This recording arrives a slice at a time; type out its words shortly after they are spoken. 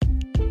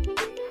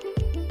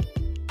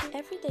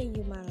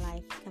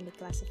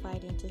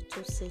classified into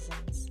two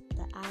seasons,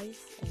 the highs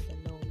and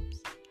the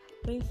lows,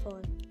 rainfall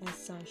and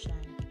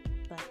sunshine.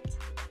 But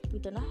we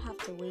do not have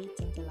to wait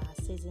until our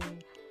season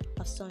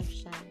of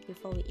sunshine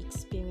before we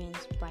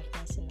experience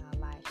brightness in our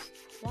lives.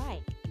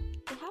 Why?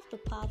 We have the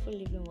powerful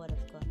living Word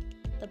of God,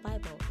 the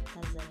Bible,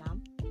 as a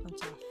lamp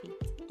unto our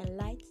feet and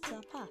light to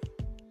our path.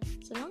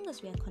 So long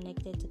as we are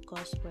connected to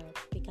God's Word,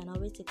 we can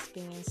always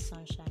experience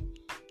sunshine,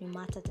 no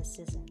matter the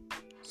season.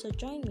 So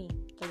join me,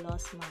 the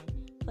Lost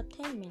Mind, for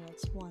 10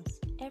 minutes once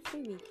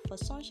every week for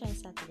Sunshine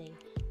Saturday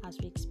as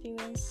we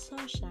experience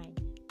sunshine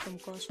from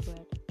God's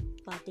Word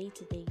for our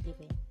day-to-day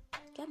living.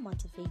 Get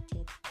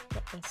motivated,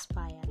 get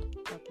inspired.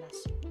 God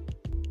bless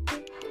you.